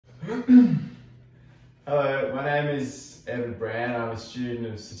Hello, my name is Evan Brand. I'm a student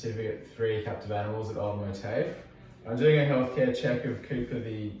of Certificate 3 Captive Animals at Old Motif. I'm doing a healthcare check of Cooper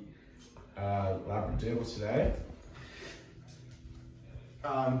the Labradoodle today.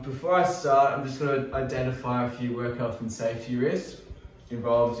 Before I start, I'm just going to identify a few work health and safety risks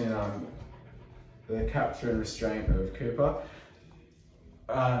involved in the capture and restraint of Cooper.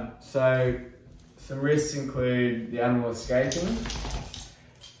 So some risks include the animal escaping,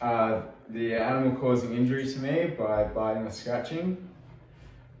 the animal causing injury to me by biting or scratching,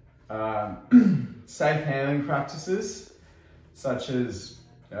 safe handling practices such as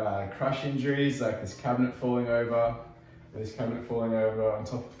crush injuries like this cabinet falling over on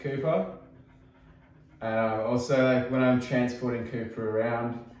top of Cooper. Also, like when I'm transporting Cooper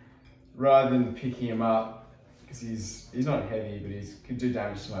around, rather than picking him up, because he's not heavy, but he could do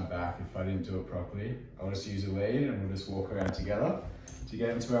damage to my back if I didn't do it properly, I'll just use a lead and we'll just walk around together to get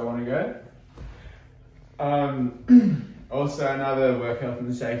him to where I want to go. Also, another work health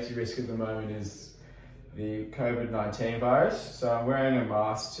and safety risk at the moment is the COVID-19 virus. So I'm wearing a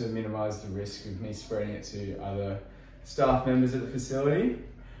mask to minimise the risk of me spreading it to other staff members at the facility.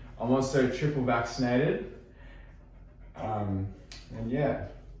 I'm also triple vaccinated. And yeah.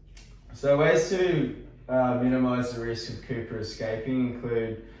 So ways to minimise the risk of Cooper escaping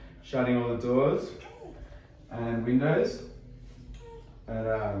include shutting all the doors and windows,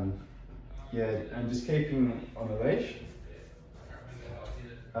 and and just keeping on the leash.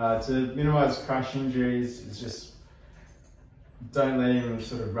 To minimise crush injuries, is just don't let him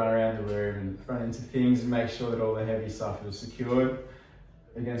sort of run around the room and run into things, and make sure that all the heavy stuff is secured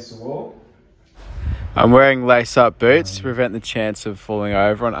against the wall. I'm wearing lace-up boots to prevent the chance of falling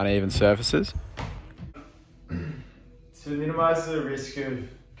over on uneven surfaces. To minimise the risk of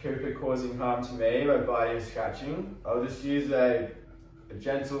Cooper causing harm to me by biting or scratching, I'll just use a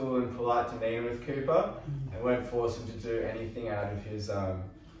gentle and polite demeanour with Cooper and won't force him to do anything out of his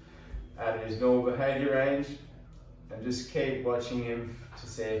normal behaviour range, and just keep watching him to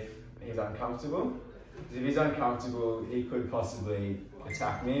see if he's uncomfortable. Because if he's uncomfortable, he could possibly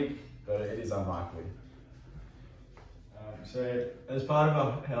attack me, but it is unlikely. So as part of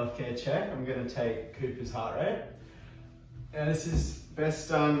our healthcare check, I'm going to take Cooper's heart rate. Now this is best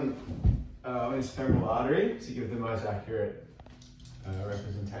done on his femoral artery to give the most accurate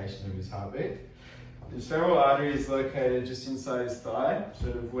representation of his heartbeat. His femoral artery is located just inside his thigh,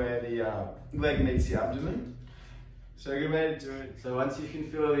 sort of where the leg meets the abdomen. So a good way to do it, so once you can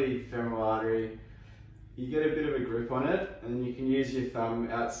feel the femoral artery, you get a bit of a grip on it, and then you can use your thumb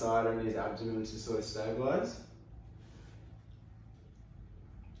outside on his abdomen to sort of stabilise.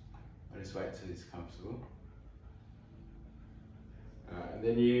 I'll just wait till he's comfortable. And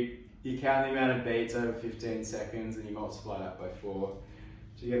then you count the amount of beats over 15 seconds and you multiply that by 4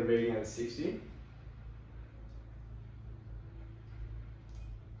 to get a reading of 60.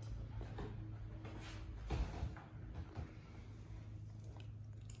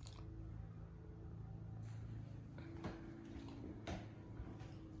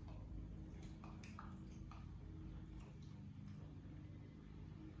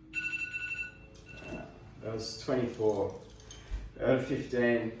 That was 24. Out of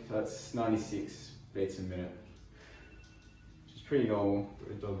 15, that's 96 beats a minute, which is pretty normal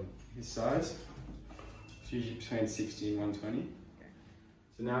for a dog his size. It's usually between 60 and 120.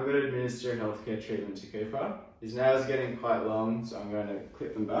 So now I'm going to administer a healthcare treatment to Cooper. His nails are getting quite long, so I'm going to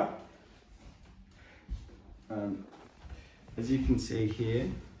clip them back. As you can see here,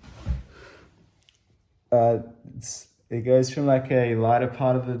 it goes from like a lighter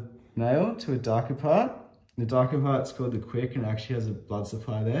part of the nail to a darker part. The darker part's called the quick and actually has a blood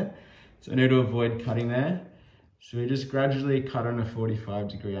supply there. So I need to avoid cutting there. So we just gradually cut on a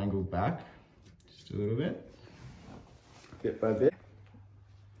 45-degree angle back, just a little bit by bit.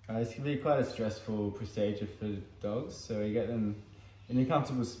 This can be quite a stressful procedure for dogs. So we get them in a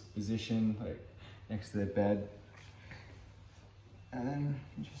comfortable position, like next to their bed. And then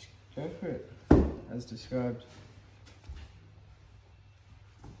just go for it, as described.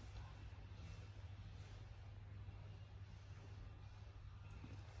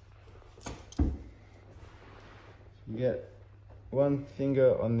 You get one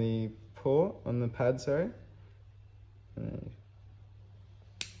finger on the paw, on the pad, sorry. And then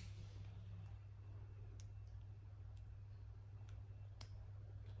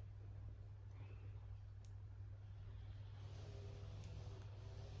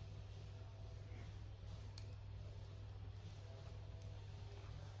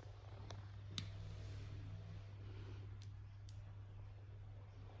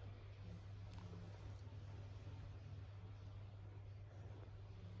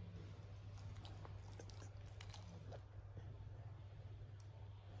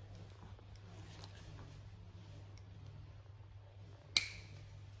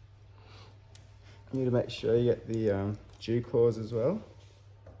You need to make sure you get the dew claws as well.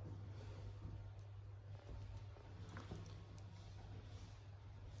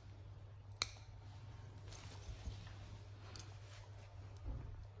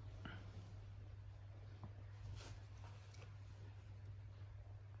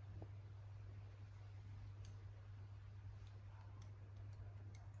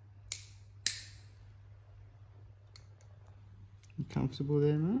 You comfortable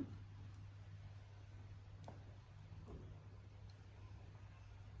there, mate?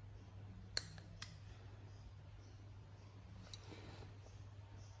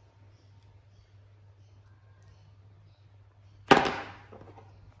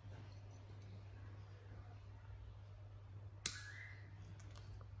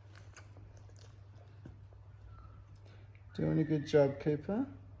 Doing a good job, Cooper.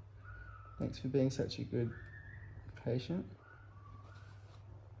 Thanks for being such a good patient.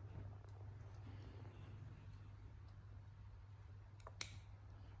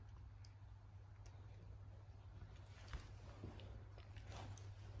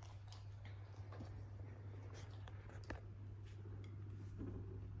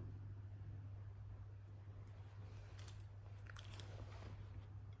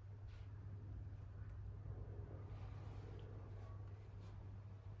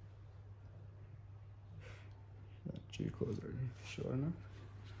 Dew claws already short enough.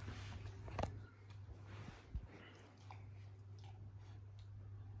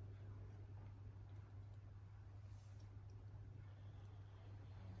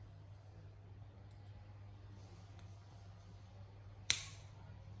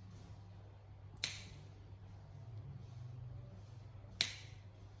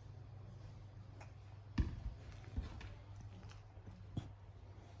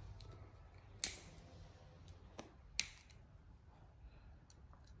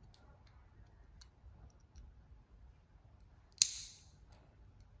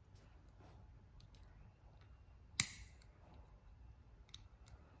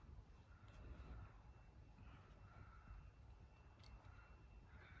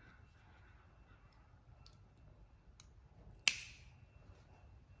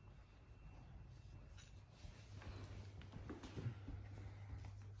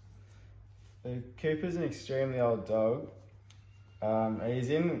 Cooper's an extremely old dog. He's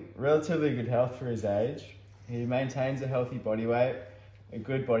in relatively good health for his age. He maintains a healthy body weight, a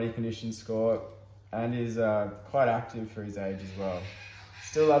good body condition score, and is quite active for his age as well.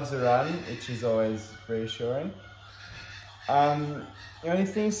 Still loves to run, which is always reassuring. The only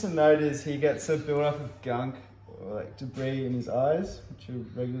things to note is he gets a build-up of gunk or like debris in his eyes, which are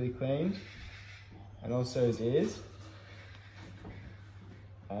regularly cleaned, and also his ears.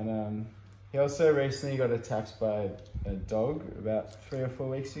 And he also recently got attacked by a dog about 3 or 4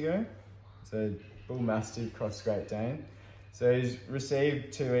 weeks ago. It's a bull mastiff cross Great Dane. So he's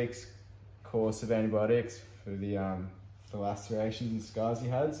received 2 weeks course of antibiotics for the lacerations and scars he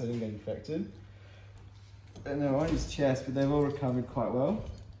had, so he didn't get infected. And they're on his chest, but they've all recovered quite well.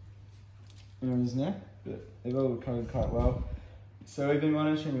 And on his neck, but they've all recovered quite well. So we've been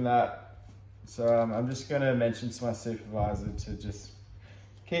monitoring that. So I'm just going to mention to my supervisor to just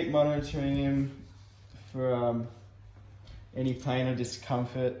keep monitoring him for any pain or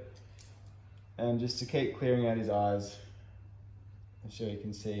discomfort, and just to keep clearing out his eyes so you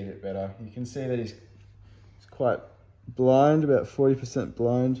can see a bit better. You can see that he's quite blind, about 40%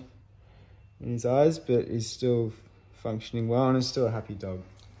 blind in his eyes, but he's still functioning well and is still a happy dog.